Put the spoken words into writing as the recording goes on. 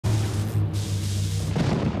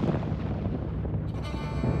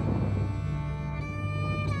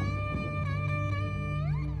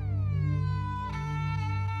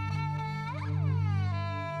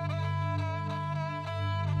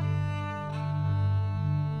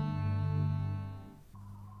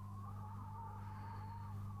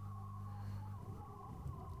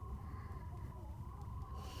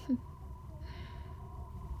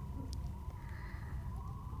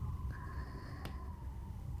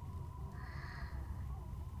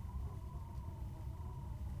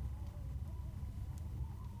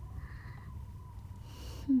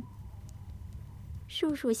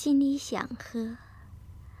叔叔心里想喝，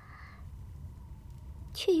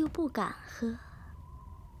却又不敢喝。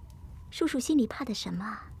叔叔心里怕的什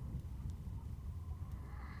么？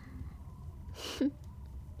哼，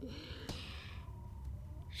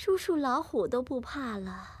叔叔老虎都不怕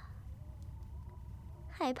了，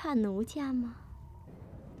还怕奴家吗？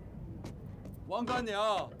王干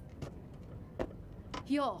娘。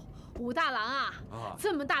哟，武大郎啊，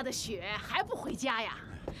这么大的雪还不回家呀？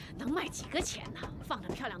能卖几个钱呢？放着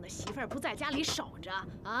漂亮的媳妇儿不在家里守着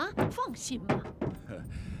啊？放心吧。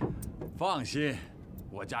放心，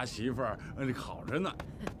我家媳妇儿好着呢。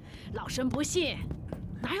老身不信，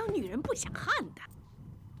哪有女人不想汉的？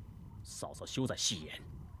嫂嫂休在戏言。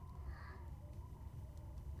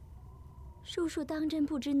叔叔当真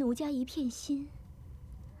不知奴家一片心，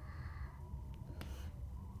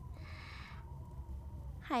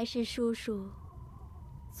还是叔叔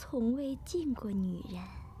从未见过女人？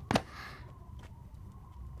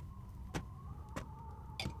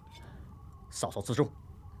嫂嫂自重，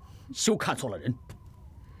休看错了人。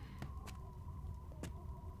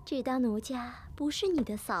只当奴家不是你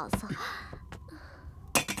的嫂嫂，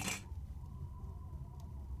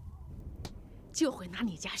就会拿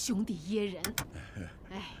你家兄弟噎人。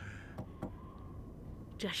哎，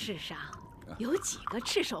这世上有几个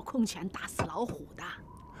赤手空拳打死老虎的？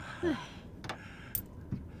哎，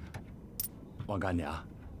王干娘，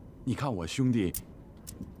你看我兄弟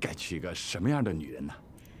该娶个什么样的女人呢？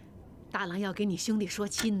大郎要给你兄弟说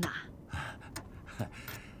亲呐。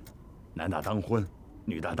男大当婚，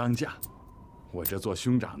女大当嫁，我这做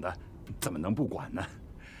兄长的怎么能不管呢？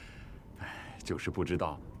哎，就是不知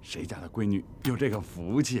道谁家的闺女有这个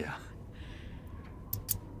福气啊。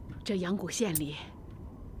这阳谷县里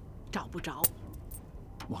找不着。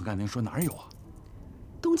王干娘说哪儿有啊？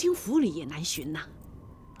东京府里也难寻呐。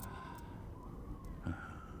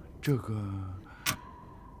这个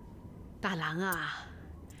大郎啊，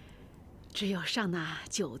只有上那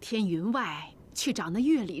9天云外去找那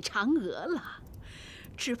月里嫦娥了，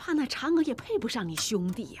只怕那嫦娥也配不上你兄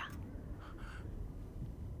弟呀。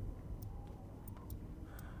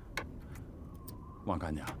王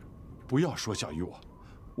干娘，不要说笑于我，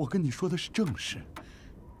我跟你说的是正事。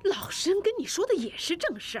老身跟你说的也是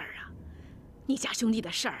正事儿啊，你家兄弟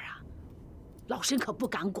的事儿啊，老身可不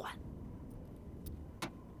敢管。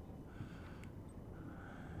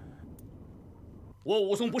我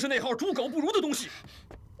武松不是那号猪狗不如的东西。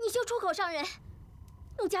你就出口伤人，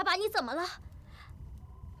奴家把你怎么了？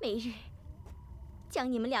每日将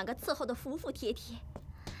你们2个伺候得服服帖帖，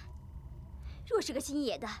若是个心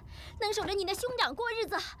野的，能守着你那兄长过日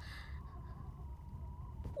子，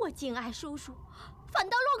我敬爱叔叔，反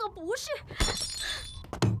倒落个不是。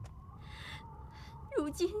如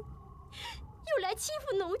今又来欺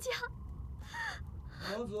负奴家。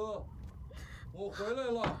娘子，我回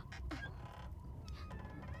来了。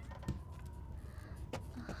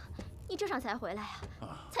你这晌才回来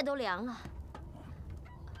啊？菜都凉了。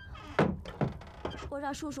我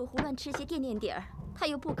让叔叔胡乱吃些垫垫底儿，他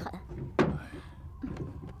又不肯。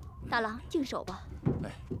大郎，净手吧。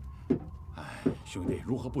兄弟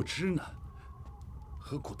如何不吃呢？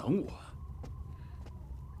何苦等我？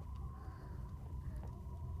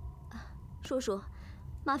叔叔，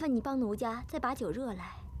麻烦你帮奴家再把酒热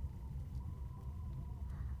来。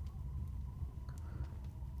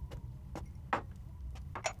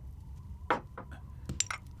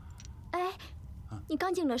哎，你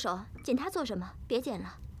刚净了手，捡它做什么？别捡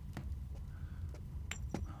了。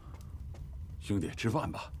兄弟，吃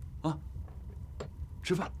饭吧，啊，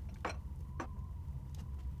吃饭。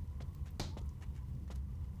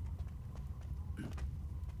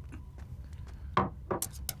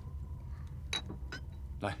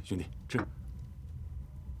来，兄弟，吃。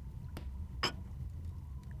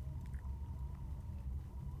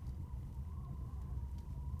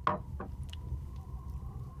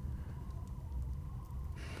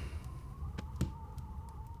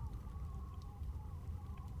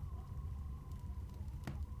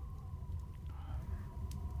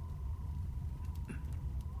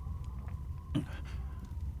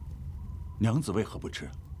娘子为何不吃？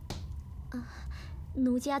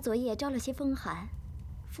奴家昨夜招了些风寒，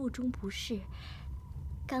腹中不适，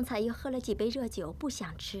刚才又喝了几杯热酒，不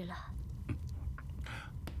想吃了。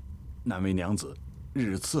难为娘子日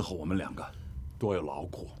日伺候我们2个，多有劳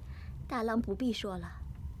苦。大郎不必说了，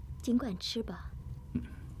尽管吃吧。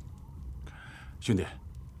兄弟，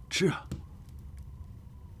吃啊！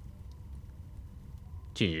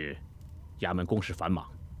近日衙门公事繁忙，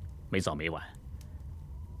没早没晚，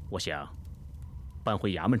我想搬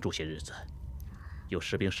回衙门住些日子，有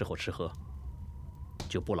士兵侍候吃喝，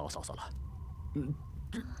就不劳嫂嫂了。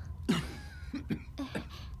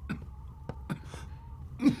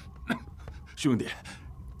兄弟，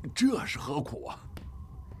这是何苦啊？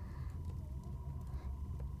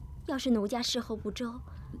要是奴家事后不周，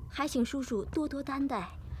还请叔叔多多担待。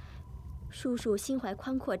叔叔心怀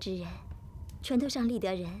宽阔之人，拳头上立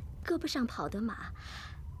得人，胳膊上跑得马，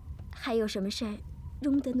还有什么事儿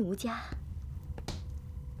容得奴家？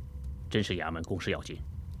真是衙门公事要紧，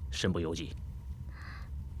身不由己。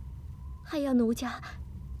还要奴家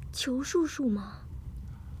求叔叔吗？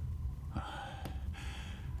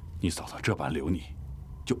你嫂嫂这般留你，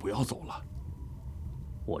就不要走了。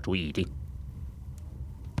我主意已定。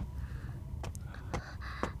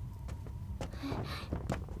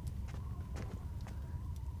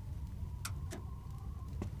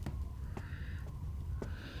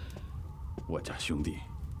我家兄弟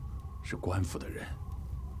是官府的人，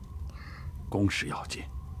公事要紧，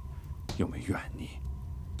又没怨你，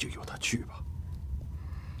就由他去吧。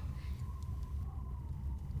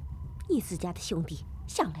义子家的兄弟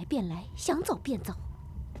想来便来，想走便走。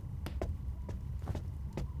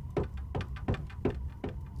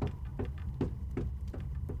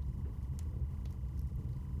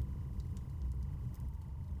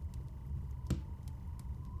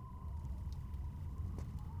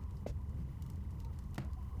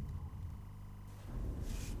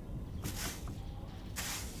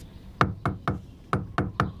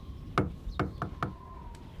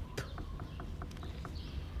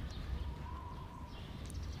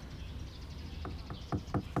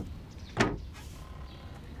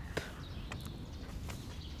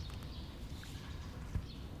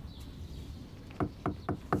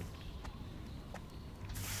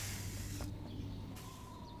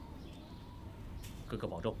哥哥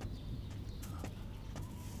保重。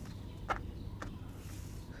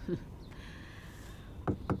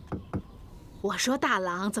我说大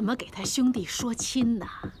郎怎么给他兄弟说亲呢？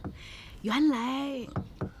原来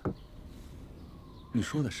你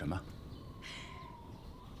说的什么？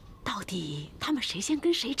到底他们谁先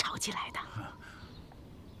跟谁吵起来的？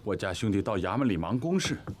我家兄弟到衙门里忙公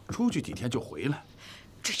事，出去几天就回来。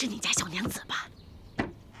只是你家小娘子吧？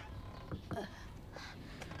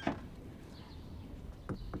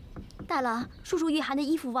大郎，叔叔御寒的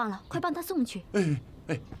衣服忘了，快帮他送去。哎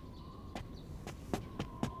哎。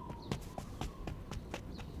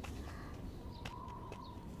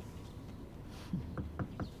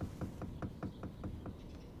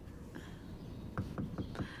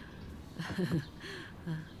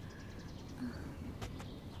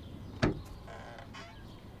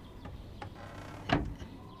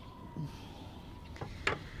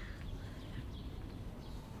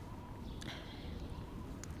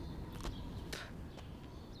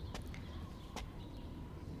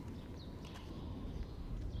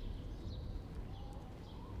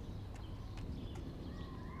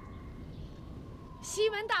西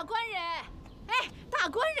门大官人，哎，大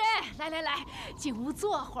官人，来来来，进屋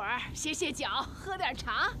坐会儿，歇歇脚，喝点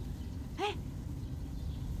茶。哎，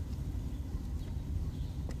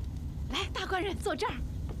来，大官人坐这儿。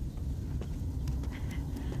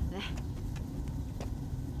来，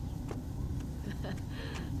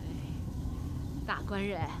大官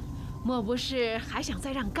人，莫不是还想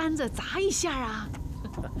再让杆子砸一下啊？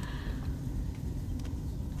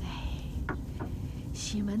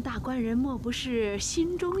西门大官人莫不是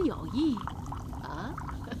心中有意啊？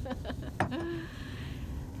哎，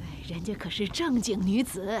人家可是正经女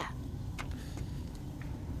子。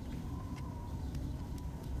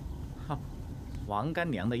哈，王干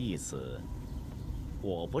娘的意思，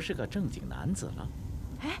我不是个正经男子了？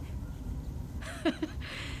哎，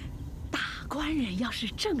大官人要是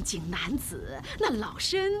正经男子，那老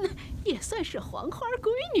身也算是黄花闺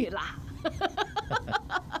女啦。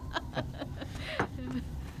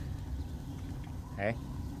哎，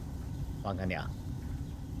王干娘，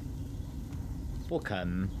不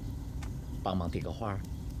肯帮忙递个话？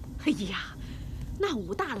哎呀，那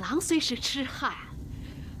武大郎虽是痴汉，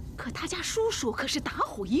可他家叔叔可是打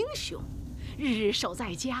虎英雄，日日守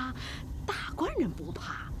在家，大官人不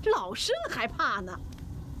怕，老身还怕呢。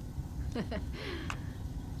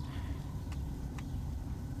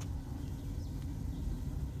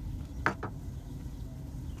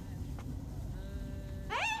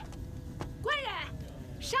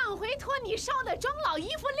上回托你捎的钟老衣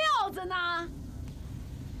服料子呢？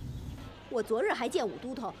我昨日还见武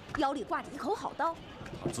都头腰里挂着一口好刀，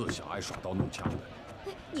他自小爱耍刀弄枪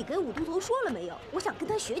的。你跟武都头说了没有？我想跟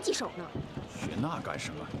他学几手呢。学那干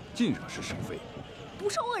什么？尽惹是生非，不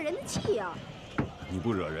受恶人的气呀。你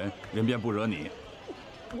不惹人，人便不惹你。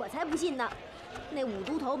我才不信呢！那武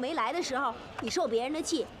都头没来的时候，你受别人的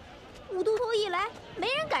气；武都头一来，没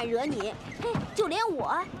人敢惹你。嘿，就连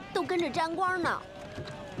我都跟着沾光呢。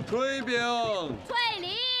炊饼，翠梨，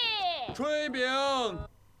炊炊饼。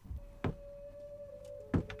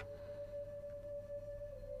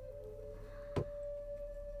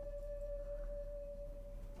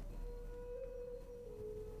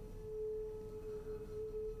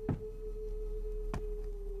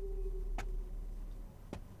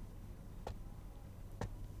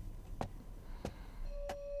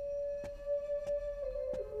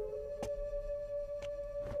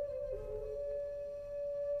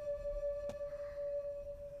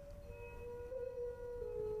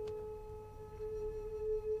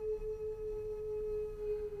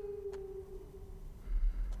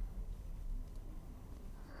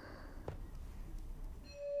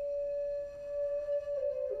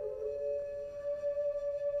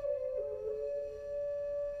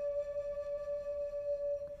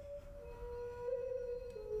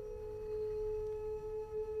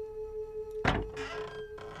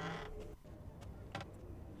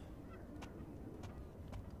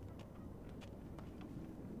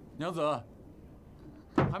娘子，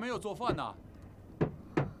还没有做饭呢。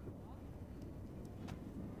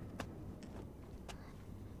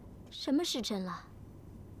什么时辰了？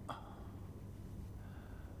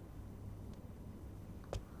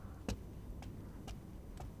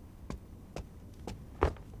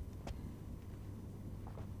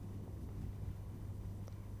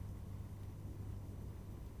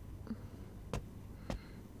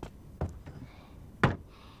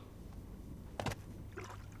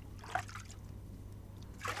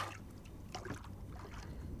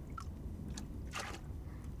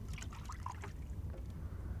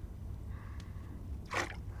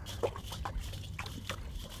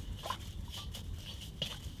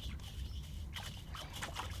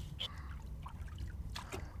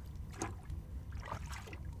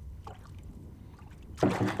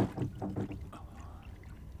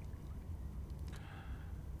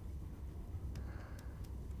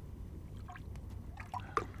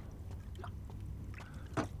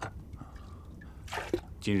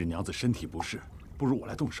今日娘子身体不适，不如我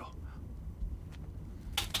来动手。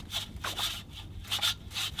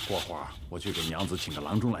过会儿我去给娘子请个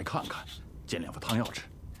郎中来看看，煎2副汤药吃。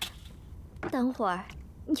等会儿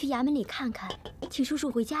你去衙门里看看，请叔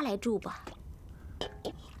叔回家来住吧。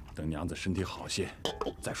等娘子身体好些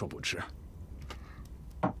再说不迟。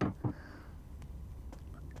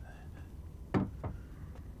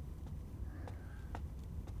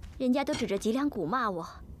人家都指着脊梁骨骂我，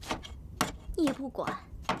你也不管。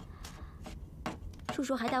叔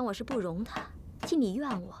叔还当我是不容他，心里怨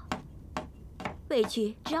我，委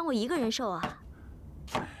屈只让我一个人受啊。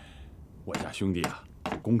我家兄弟啊，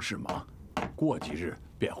公事忙，过几日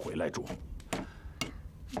便回来住。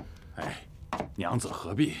哎，娘子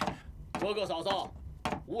何必？哥哥嫂嫂，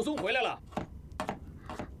武松回来了。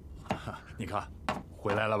你看，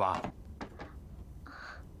回来了吧？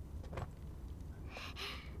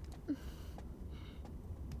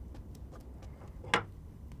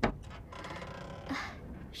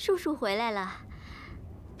叔叔回来了，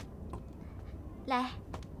来。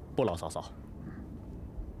不劳嫂嫂。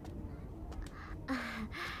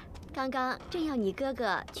刚刚正要你哥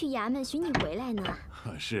哥去衙门寻你回来呢。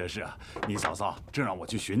是啊是啊，你嫂嫂正让我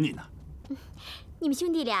去寻你呢。你们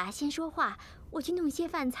兄弟俩先说话，我去弄些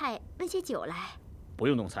饭菜，温些酒来。不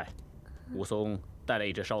用弄菜，武松带来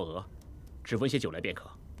一只烧鹅，只温些酒来便可。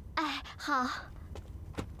哎，好。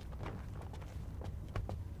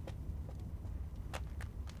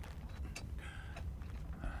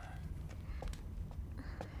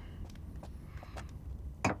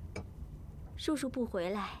叔叔不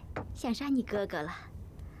回来，想杀你哥哥了。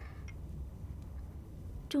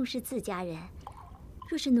重视自家人，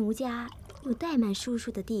若是奴家有怠慢叔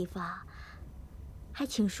叔的地方，还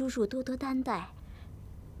请叔叔多多担待，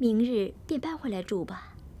明日便搬回来住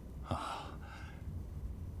吧。啊，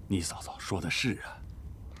你嫂嫂说的是啊。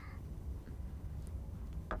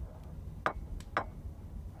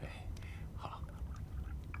哎，好，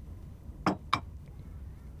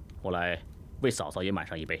我来为嫂嫂也满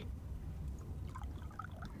上一杯。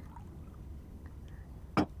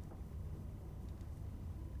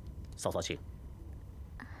嫂嫂请。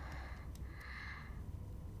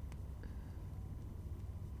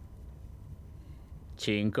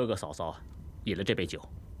请哥哥嫂嫂饮了这杯酒。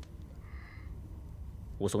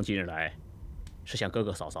武松今日来，是向哥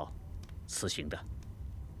哥嫂嫂辞行的。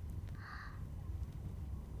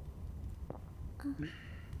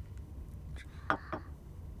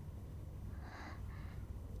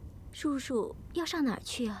叔叔要上哪儿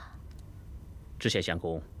去啊？知县相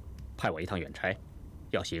公派我一趟远差，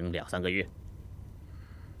要行2、3个月。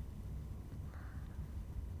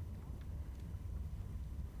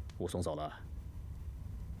武松走了，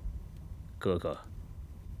哥哥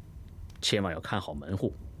千万要看好门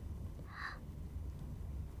户。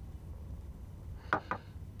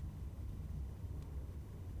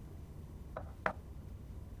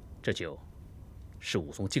这酒是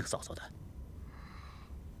武松敬嫂嫂的，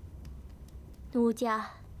奴家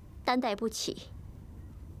担待不起。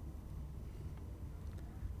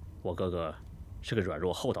我哥哥是个软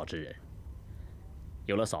弱厚道之人，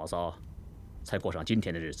有了嫂嫂，才过上今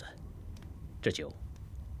天的日子。这酒，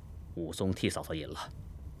武松替嫂嫂饮了。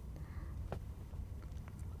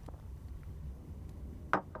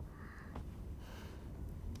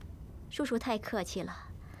叔叔太客气了，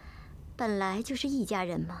本来就是一家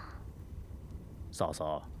人嘛。嫂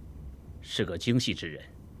嫂是个精细之人。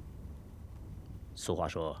俗话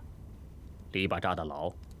说，篱笆扎得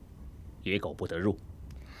牢，野狗不得入。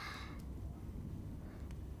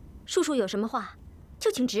叔叔有什么话，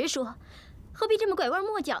就请直说，何必这么拐弯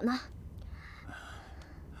抹角呢？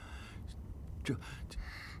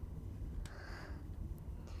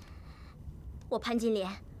我潘金莲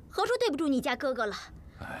何说对不住你家哥哥了？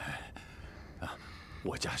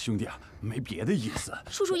我家兄弟啊，没别的意思。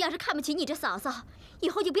叔叔要是看不起你这嫂嫂，以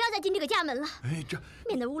后就不要再进这个家门了。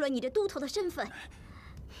免得污了你这都头的身份。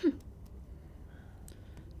哼！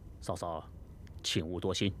嫂嫂，请勿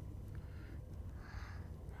多心。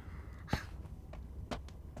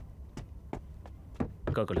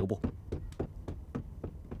哥哥留步。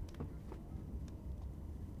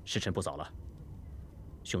时辰不早了，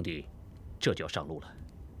兄弟这就要上路了。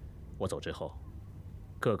我走之后，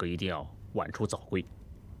哥哥一定要晚出早归。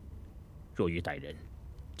若遇歹人，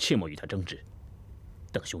切莫与他争执，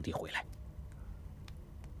等兄弟回来。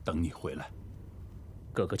等你回来，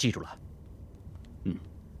哥哥记住了。嗯。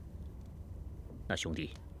那兄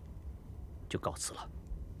弟就告辞了。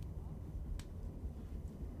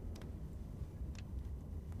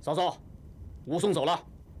嫂嫂，武松走了。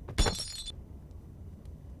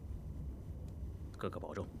哥哥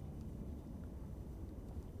保重。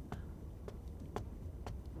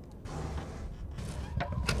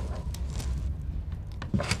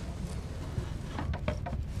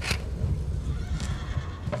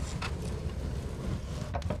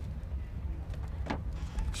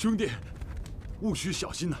兄弟，务须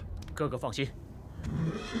小心呐！哥哥放心。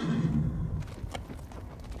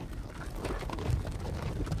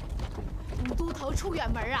武都头出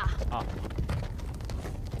远门啊！啊。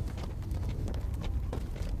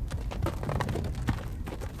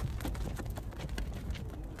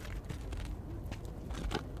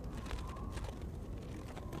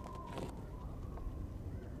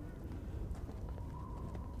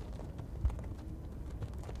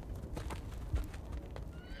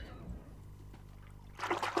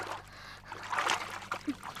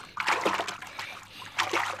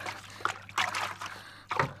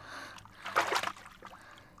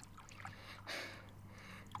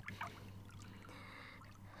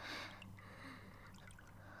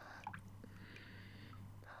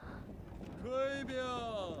炊饼，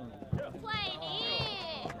快礼！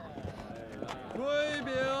炊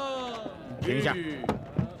饼，停一下，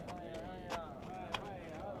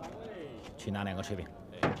去拿2个炊饼。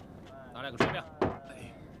拿2个炊饼。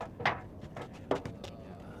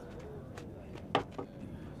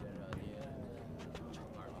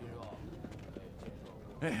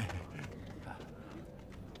哎，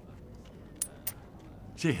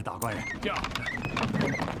谢谢大官人。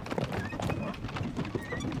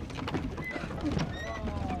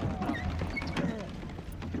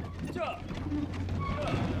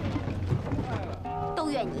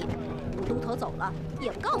都怨你，武都头走了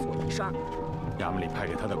也不告诉我一声。衙门里派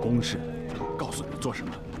给他的公事，告诉你做什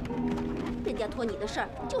么？人家托你的事儿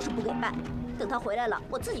就是不给办，等他回来了，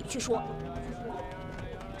我自己去说。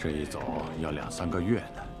这一走要2、3个月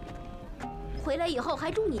呢。回来以后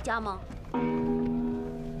还住你家吗？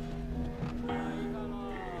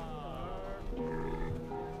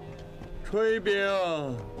炊饼。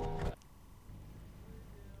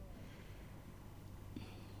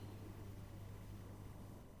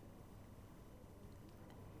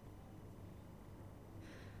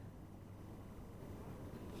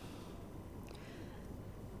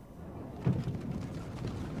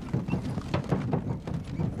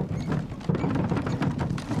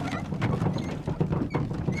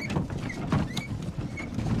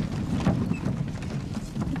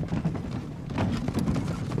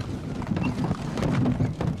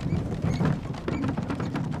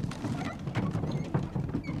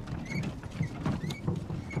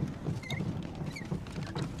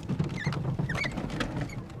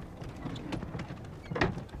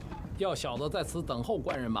要小的在此等候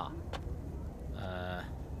官人吧。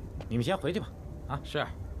你们先回去吧。啊，是，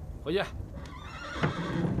回去。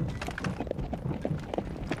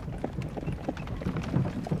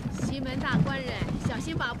官人，小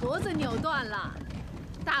心把脖子扭断了。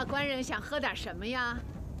大官人想喝点什么呀？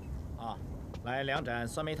啊，来2盏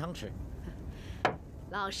酸梅汤吃。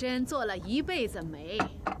老身做了一辈子媒，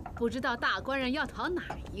不知道大官人要讨哪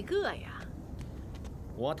一个呀？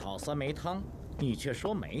我讨酸梅汤，你却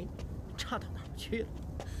说媒，差到哪儿去了？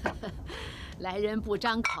来人不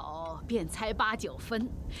张口，便猜8、9分。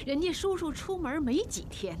人家叔叔出门没几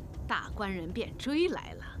天，大官人便追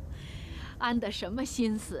来了，安的什么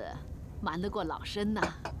心思，瞒得过老身呢？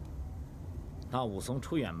那武松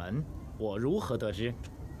出远门，我如何得知？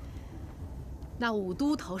那武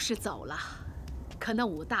都头是走了，可那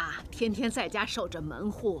武大天天在家守着门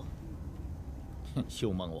户。哼，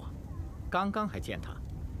休蒙我，刚刚还见他。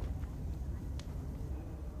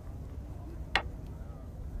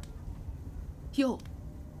哟，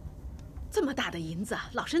这么大的银子，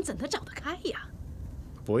老身怎能找得开呀？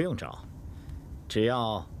不用找，只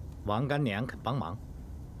要王干娘肯帮忙。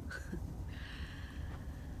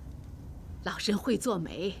老身会做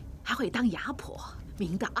媒，还会当牙婆，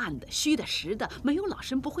明的暗的，虚的实的，没有老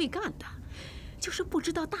身不会干的。就是不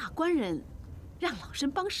知道大官人让老身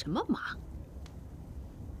帮什么忙。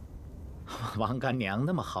王干娘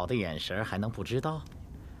那么好的眼神，还能不知道？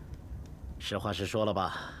实话实说了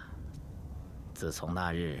吧，自从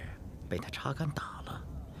那日被他插杆打了，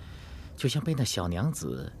就像被那小娘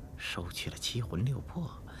子收去了7魂6魄，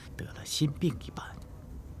得了心病一般。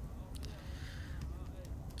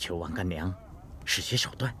求王干娘使些手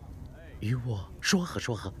段，与我说和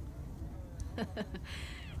说和。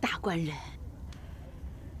大官人，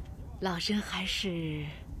老身还是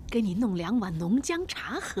给你弄2碗浓姜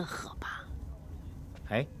茶喝喝吧。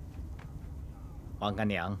哎，王干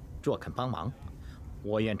娘若肯帮忙，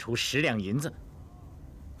我愿出10两银子，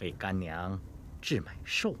为干娘置买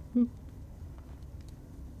寿物。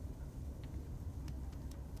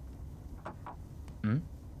嗯。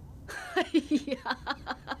哎呀，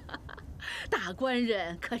大官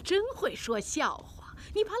人可真会说笑话！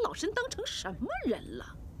你把老身当成什么人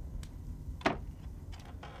了？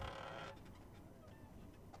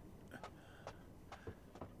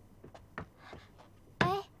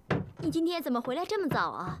哎，你今天怎么回来这么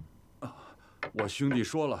早啊？我兄弟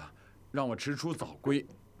说了，让我迟出早归。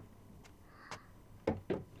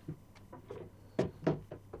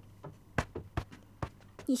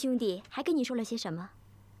你兄弟还跟你说了些什么？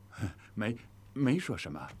没说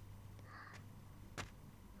什么。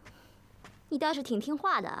你倒是挺听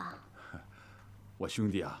话的啊。我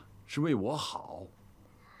兄弟啊，是为我好。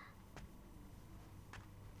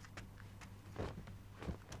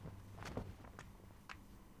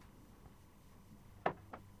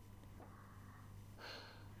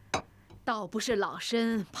倒不是老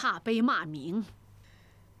身怕被骂名，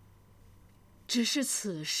只是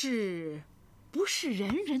此事不是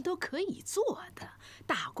人人都可以做的。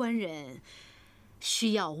大官人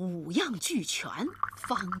需要5样俱全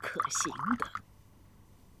方可行的。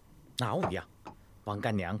哪5样？王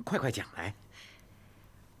干娘，快讲来。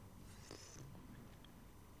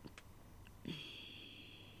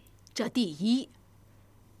这第一，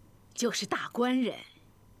就是大官人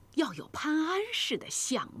要有潘安氏的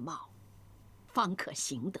相貌，方可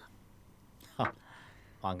行的。哈，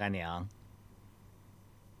王干娘，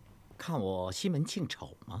看我西门庆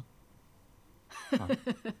丑吗？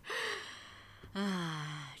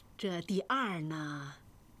这第2呢，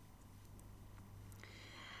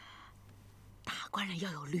大官人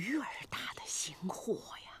要有驴儿大的型货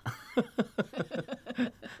呀。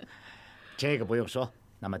这个不用说。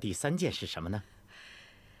那么第3件是什么呢？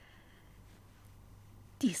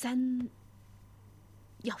第3，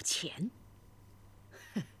要钱。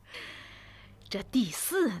这第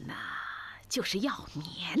4呢，就是要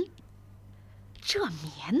棉。这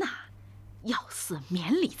棉呐，要似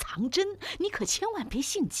棉里藏针，你可千万别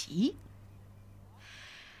性急。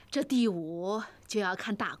这第5就要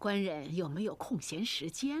看大官人有没有空闲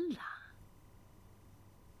时间了。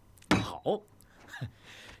好，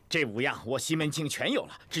这5样我西门庆全有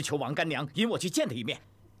了，只求王干娘引我去见他一面。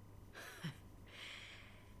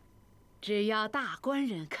只要大官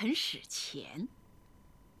人肯使钱，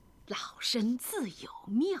老身自有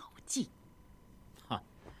妙计。哈，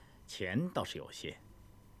钱倒是有些，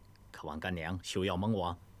可王干娘休要蒙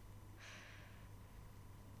我。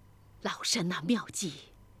老身那妙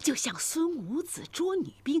计就像孙武子捉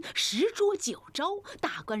女兵，10捉9招，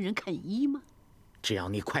大官人肯依吗？只要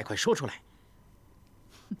你快说出来。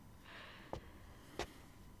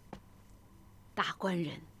大官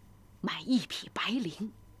人买1匹白绫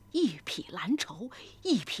，1匹蓝绸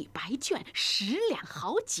，1匹白绢，10两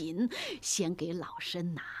好锦，先给老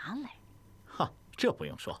身拿来。哈，这不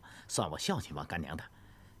用说，算我孝敬王干娘的。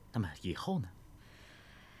那么以后呢？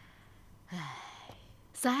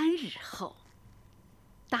 3日后，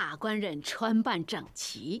大官人穿扮整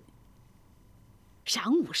齐，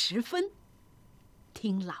晌午时分，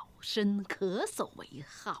听老身咳嗽为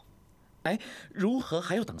号。哎，如何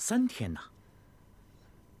还要等3天呢？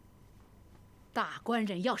大官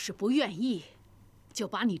人要是不愿意，就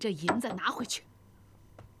把你这银子拿回去。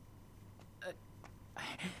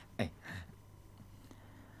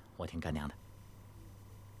我听干娘的。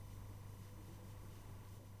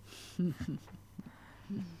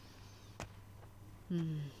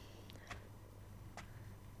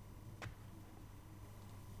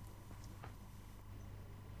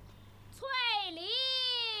翠梨，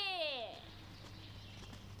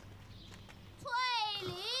翠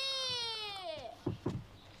梨，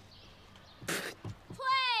翠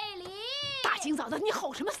梨！大清早的，你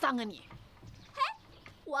吼什么丧啊你？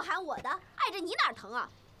我喊我的，碍着你哪儿疼啊？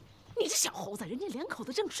你这小猴子，人家2口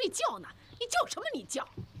子正睡觉呢，你叫什么你叫？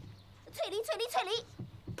翠梨，翠梨，翠梨！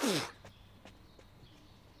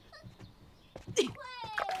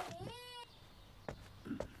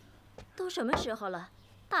都什么时候了，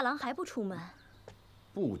大郎还不出门？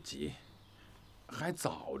不急，还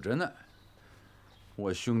早着呢。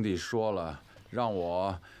我兄弟说了，让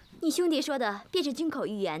我……你兄弟说的便是金口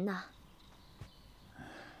玉言呢。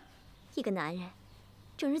一个男人，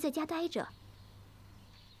整日在家待着，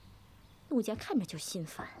奴家看着就心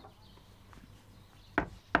烦。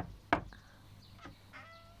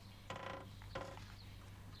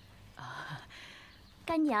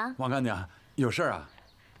干娘，王干娘，有事儿啊？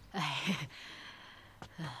哎，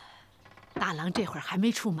大郎这会儿还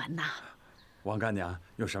没出门呢。王干娘，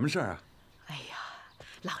有什么事儿啊？哎呀，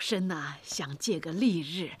老身呐，想借个例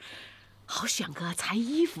日，好选个裁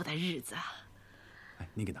衣服的日子。哎，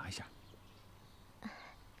你给拿一下。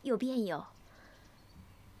有便有。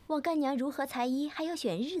王干娘如何裁衣，还要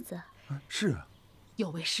选日子？是啊。有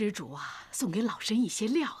位施主啊，送给老身一些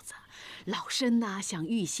料子。老身呢，想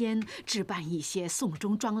预先置办一些送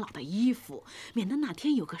终庄老的衣服，免得哪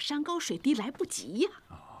天有个山高水低来不及呀。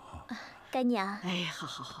干娘，哎，好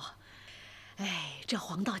好好。哎，这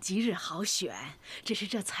黄道吉日好选，只是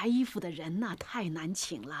这裁衣服的人呐，太难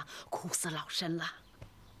请了，苦死老身了。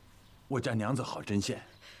我家娘子好针线。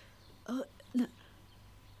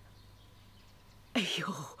哎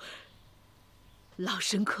呦，老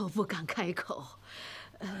身可不敢开口。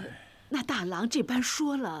那大郎这般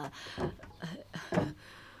说了，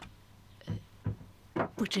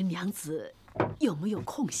不知娘子有没有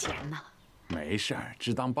空闲呢？没事儿，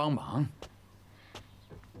只当帮忙。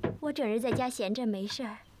我整日在家闲着没事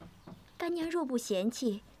儿，干娘若不嫌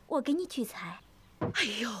弃，我给你去裁。哎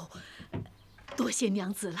呦，多谢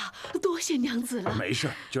娘子了，多谢娘子了。没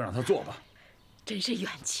事，就让他做吧。真是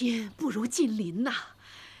远亲不如近邻呐，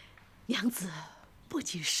娘子不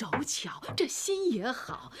仅手巧，这心也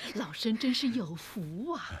好，老身真是有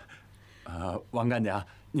福啊。王干娘，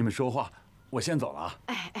你们说话，我先走了啊。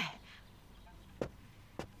哎哎。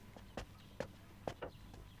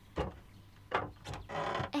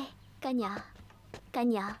哎，干娘，干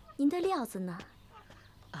娘，您的料子呢？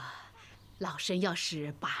老身要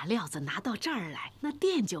是把料子拿到这儿来，那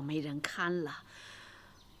店就没人看了。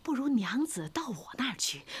不如娘子到我那儿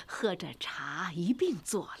去，喝着茶一并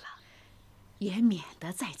做了，也免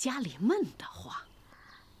得在家里闷得慌。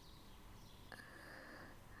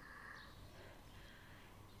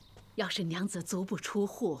要是娘子足不出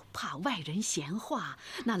户，怕外人闲话，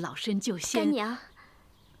那老身就先……干娘，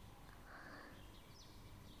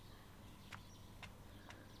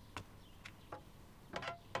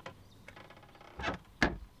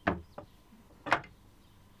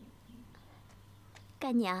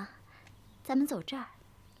干娘，咱们走这儿。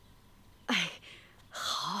哎，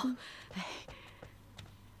好，哎。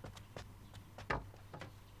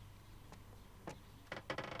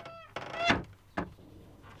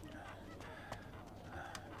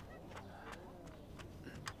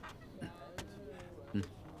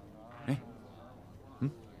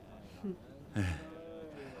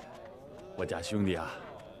我家兄弟啊，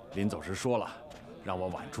临走时说了，让我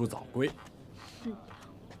晚出早归。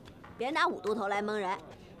别拿五都头来蒙人，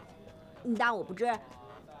你当我不知？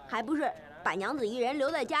还不是把娘子一人留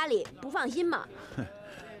在家里不放心吗？哼，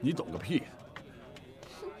你懂个屁！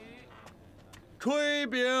炊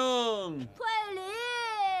饼，翠梨，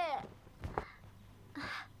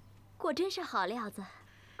果真是好料子。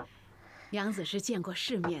娘子是见过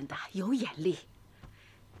世面的，有眼力。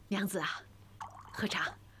娘子啊，喝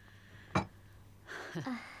茶。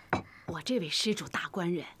我这位施主大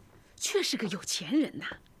官人，却是个有钱人呐。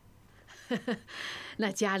那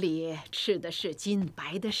家里吃的是金，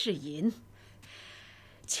白的是银，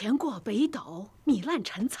钱过北斗，米烂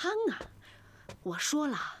陈仓啊。我说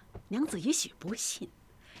了，娘子也许不信。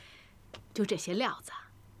就这些料子，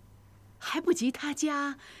还不及他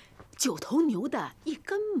家9头牛的1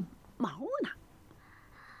根毛呢。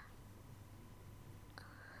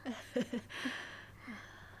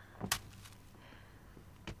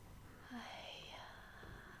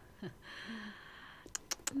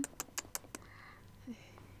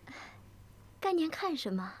干娘看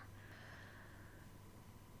什么？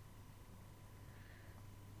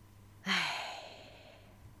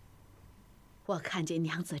我看见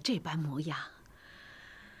娘子这般模样，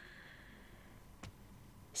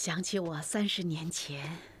想起我30年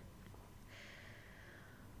前，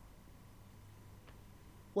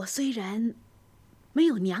我虽然没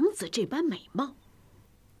有娘子这般美貌，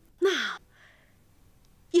那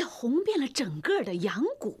也红遍了整个的阳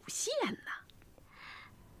谷县呐。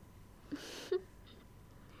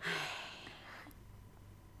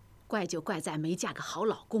怪就怪在没嫁个好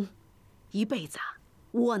老公，一辈子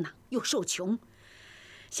窝囊又受穷。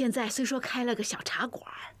现在虽说开了个小茶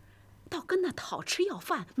馆，倒跟那讨吃要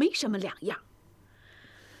饭没什么两样。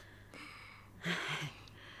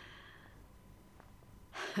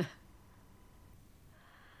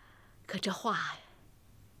可这话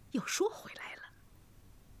又说回来了，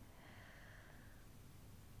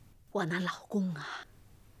我那老公啊，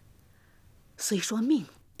虽说命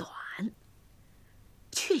短，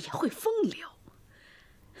却也会风流。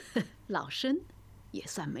老身也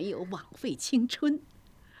算没有枉费青春。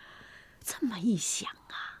这么一想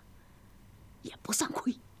啊，也不算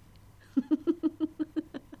亏。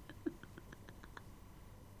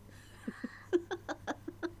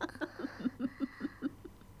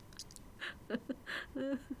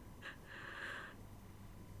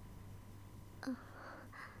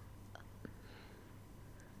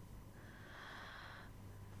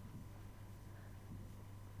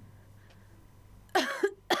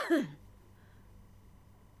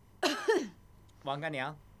王干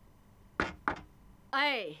娘，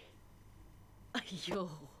哎呦，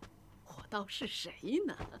我倒是谁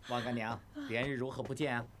呢？王干娘，连日如何不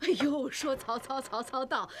见啊？哎呦，说曹操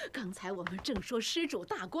到，刚才我们正说施主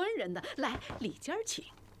大官人呢，来里间请。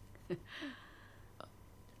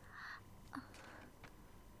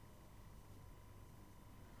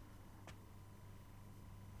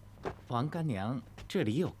王干娘，这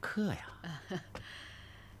里有客呀。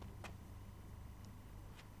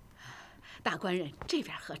大官人这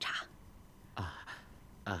边喝茶。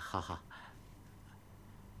好。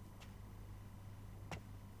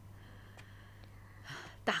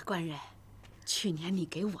大官人，去年你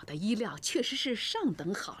给我的衣料确实是上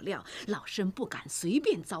等好料，老身不敢随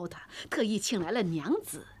便糟蹋，特意请来了娘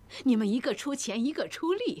子，你们一个出钱，一个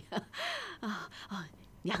出力。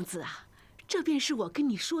娘子啊，这便是我跟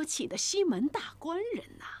你说起的西门大官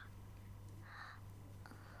人呐。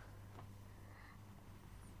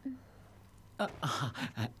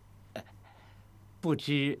不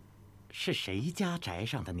知是谁家宅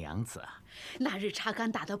上的娘子啊？那日茶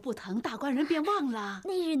杆打得不疼，大官人便忘了。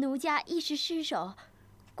那日奴家一时失手，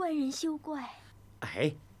官人休怪。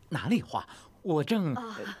哎，哪里话，我正……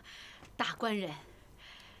大官人，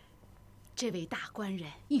这位大官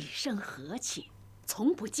人一生和气，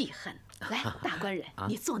从不记恨。来，大官人，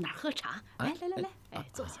你坐哪儿喝茶？来，哎，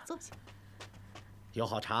坐下。有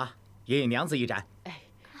好茶，也饮娘子一盏。哎，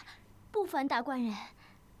不烦大官人。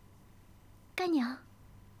干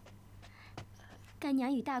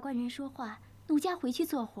娘与大官人说话，奴家回去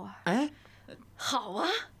做活儿。哎，好啊，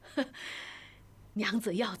娘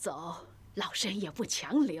子要走，老身也不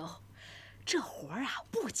强留。这活儿啊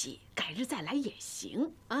不急，改日再来也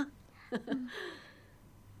行啊。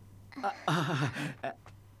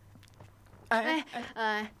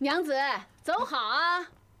娘子走好啊。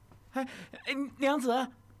娘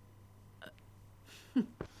子。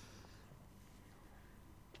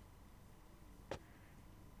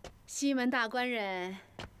西门大官人，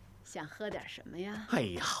想喝点什么呀？哎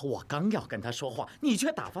呀，我刚要跟他说话，你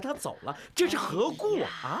却打发他走了，这是何故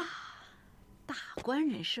啊？大官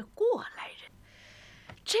人是过来人，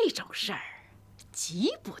这种事儿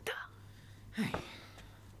急不得。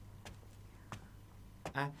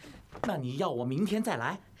哎，那你要我明天再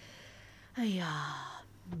来？哎呀，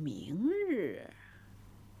明日，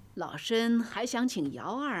老身还想请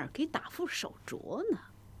姚二给打副手镯呢。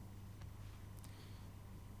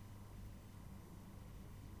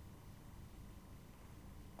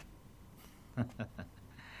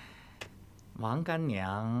王干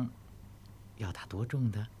娘要打多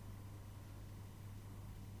重的？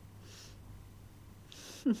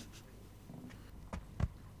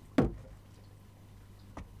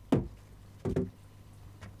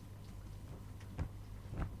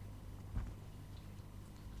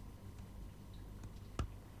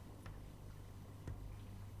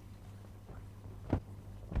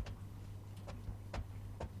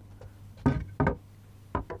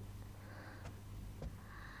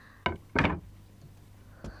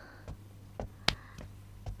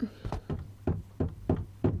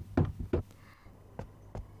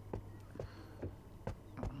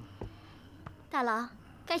大郎，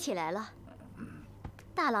该起来了。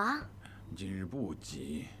大郎，今日不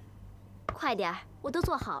急。快点儿，我都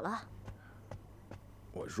做好了。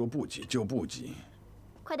我说不急就不急。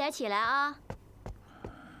快点起来啊！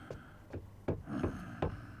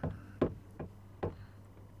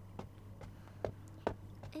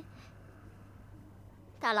哎，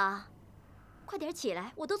大郎，快点起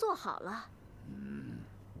来，我都做好了。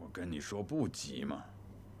我跟你说不急嘛。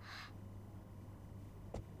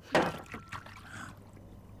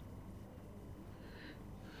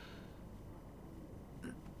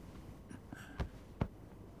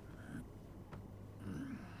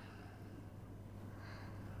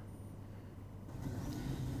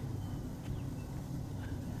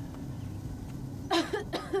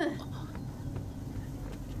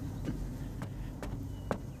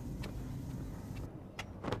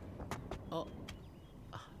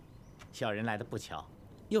小人来的不巧，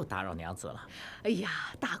又打扰娘子了。哎呀，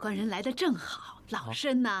大官人来的正好，老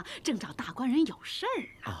身呢正找大官人有事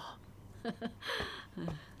儿啊。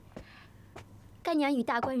干娘与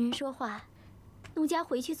大官人说话，奴家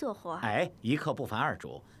回去做活。哎，一刻不烦二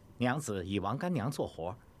主，娘子以王干娘做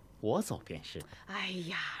活，我走便是。哎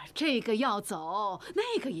呀，这个要走，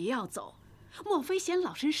那个也要走，莫非嫌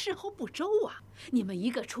老身侍候不周啊？你们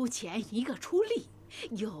一个出钱，一个出力。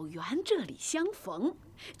有缘这里相逢，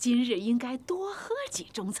今日应该多喝几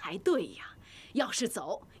盅才对呀。要是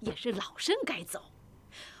走，也是老身该走。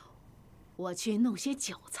我去弄些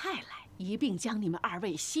酒菜来，一并将你们二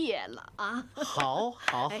位谢了啊！好，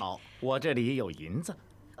好，好，我这里有银子。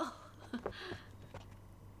哦，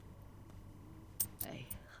哎，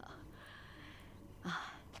好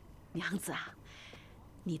啊，娘子啊，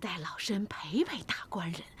你带老身陪陪大官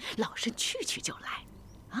人，老身去就来。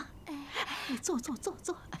啊，哎，坐。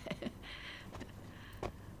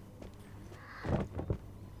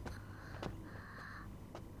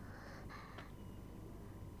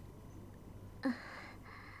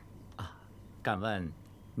敢问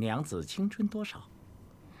娘子青春多少？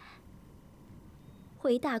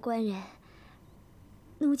回大官人，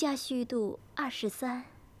奴家虚度23。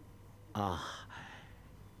啊，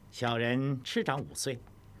小人吃长5岁。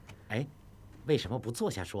哎，为什么不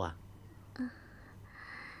坐下说啊？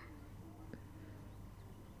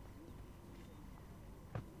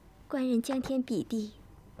官人将天比地，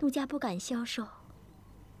奴家不敢消受。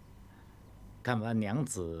敢问娘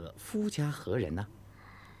子夫家何人呢？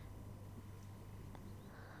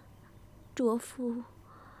卓夫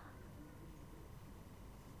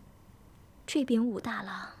炊饼武大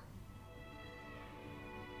郎。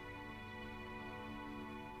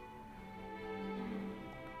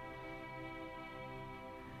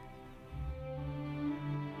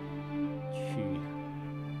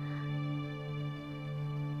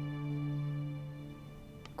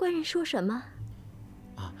官人说什么？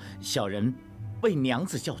啊，小人为娘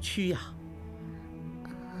子叫屈呀。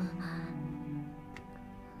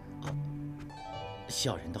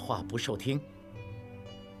小人的话不受听，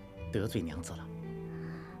得罪娘子了。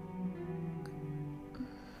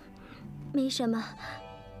没什么，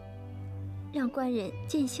让官人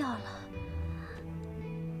见笑了。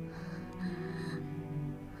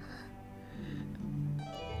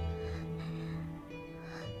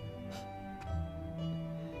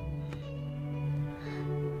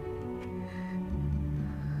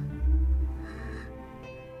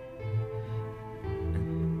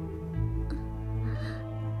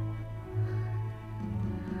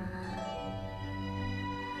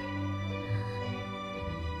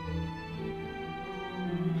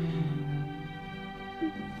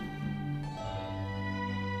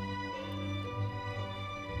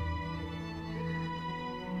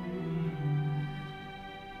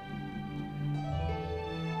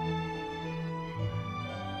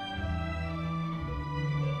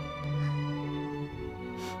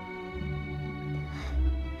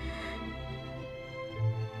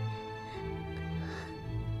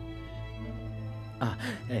啊，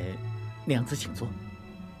娘子请坐。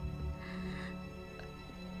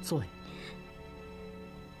坐呀。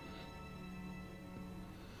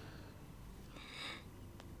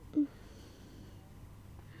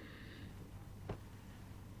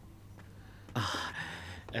啊，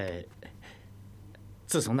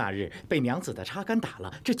自从那日被娘子的插杆打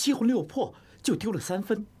了，这7魂6魄就丢了3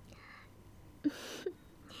分。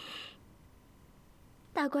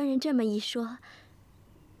大官人这么一说，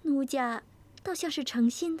奴家倒像是诚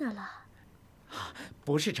心的了。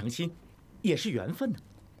不是诚心，也是缘分呢。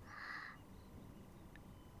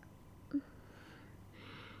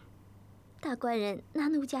大官人拿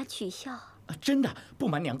奴家取笑。真的，不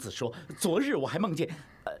瞒娘子说，昨日我还梦见。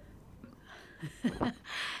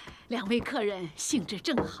两位客人兴致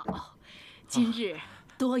正好，今日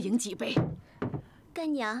多饮几杯。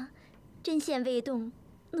干娘，针线未动，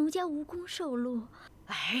奴家无功受禄。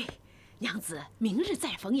哎，娘子，明日再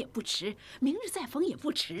缝也不迟，明日再缝也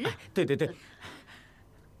不迟。对对对。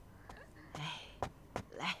哎，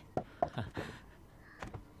来。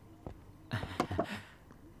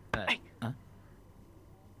哎。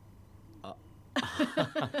好。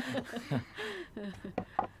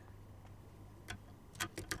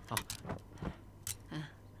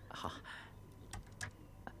好。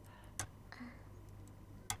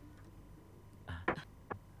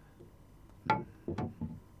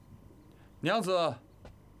娘子。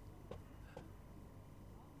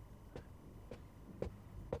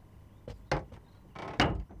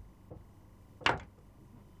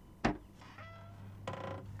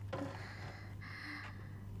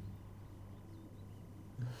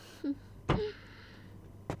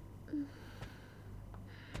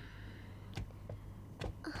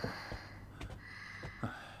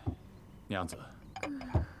娘子，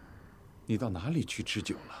你到哪里去吃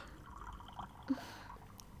酒了？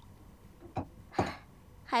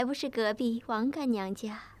还不是隔壁王干娘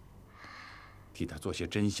家。替他做些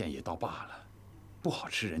针线也倒罢了，不好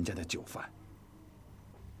吃人家的酒饭。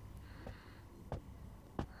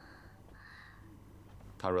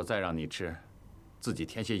他若再让你吃，自己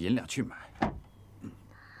添些银两去买。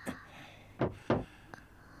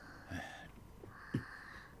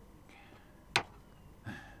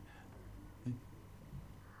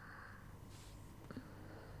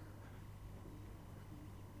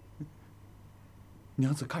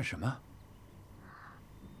娘子看什么？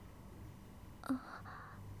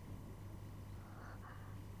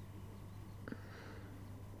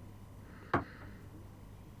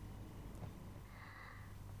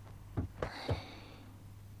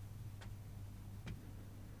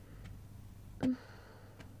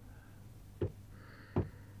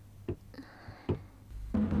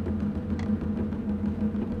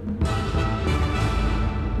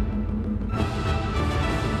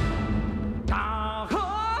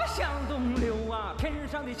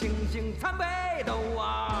星星参北斗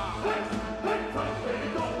啊，参北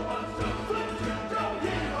斗啊，生死去找一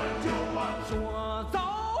碗酒啊。说走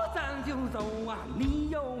咱就走啊，你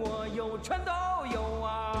有我有全都有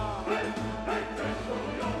啊。全都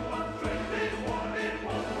有啊，水里火里不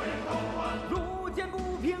回头啊。路见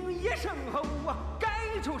不平一声吼啊，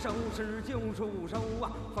该出手时就出手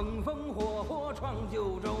啊，风风火火闯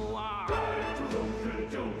九州啊。该出手时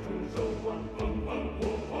就出手啊，风风火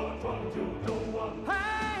火闯九州啊。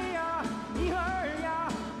一儿呀，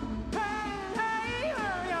嘿嘿儿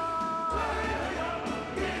呀，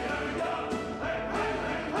一儿呀，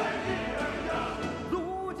一儿呀。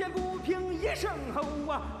路见不平一声吼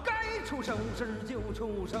啊，该出手时就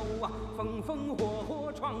出手啊，风风火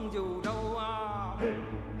火闯九州啊。嘿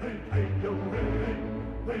嘿嘿呦嘿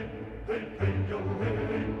嘿，嘿嘿嘿呦嘿嘿。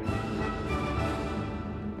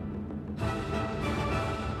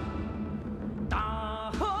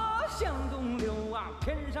大河向东流啊，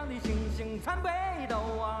天上的星星参北斗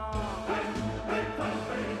啊，参北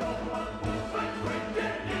斗啊，不分贵贱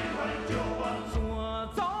一碗酒啊。说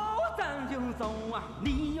走咱就走啊，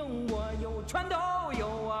你有我有全都有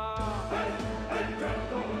啊。全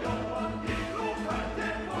都有啊，一路看见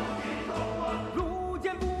不低头啊。路见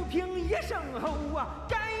不平一声吼啊，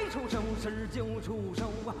该出手时就出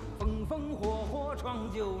手啊，风风火火闯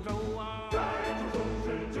九州啊。该出手时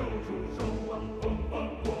就出手啊，风风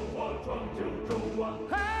火火闯九州啊。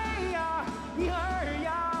嘿呀，一儿呀，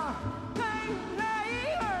嘿嘿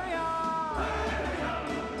儿呀，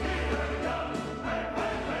一儿呀，嘿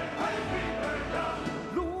一儿呀。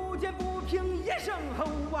路见不平一声吼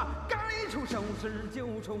啊，该出手时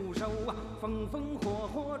就出手啊，风风火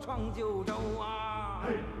火闯九州啊。嘿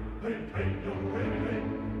嘿嘿呦嘿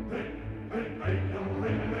嘿，嘿嘿嘿呦嘿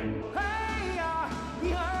嘿。嘿呀，一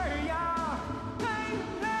儿呀，嘿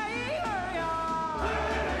嘿儿呀，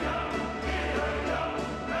一儿呀，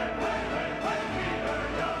嘿一儿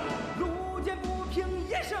呀。路见不平一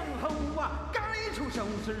声吼啊，该出手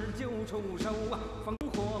时就出手啊，风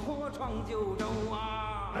火火闯九州啊。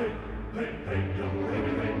嘿嘿嘿呦嘿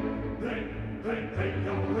嘿，嘿嘿嘿呦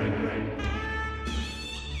嘿嘿。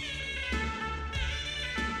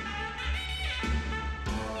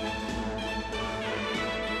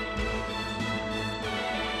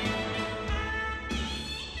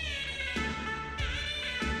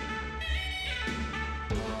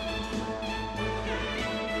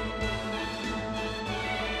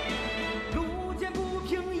路见不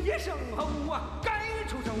平一声吼啊，该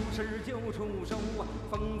出手时就出手啊，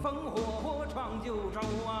风风火火闯九州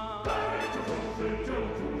啊。该出手时就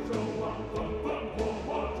出手啊，风风火火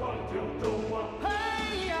闯九州啊。嘿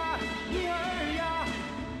呀，一儿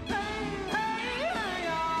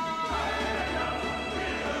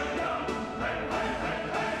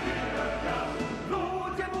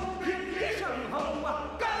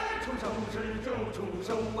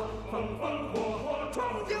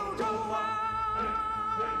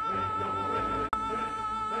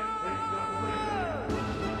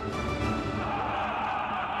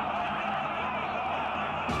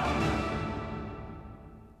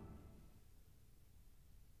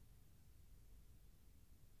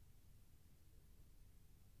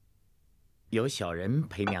有小人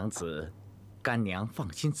陪娘子，干娘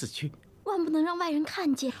放心自去。万不能让外人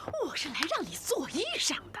看见。我是来让你做衣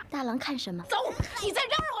裳的。大郎看什么？走！你再嚷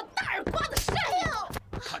嚷我大耳刮子扇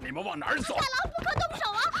你！看你们往哪儿走！大郎不可动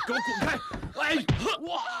手啊！给我滚开！哎，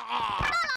哇！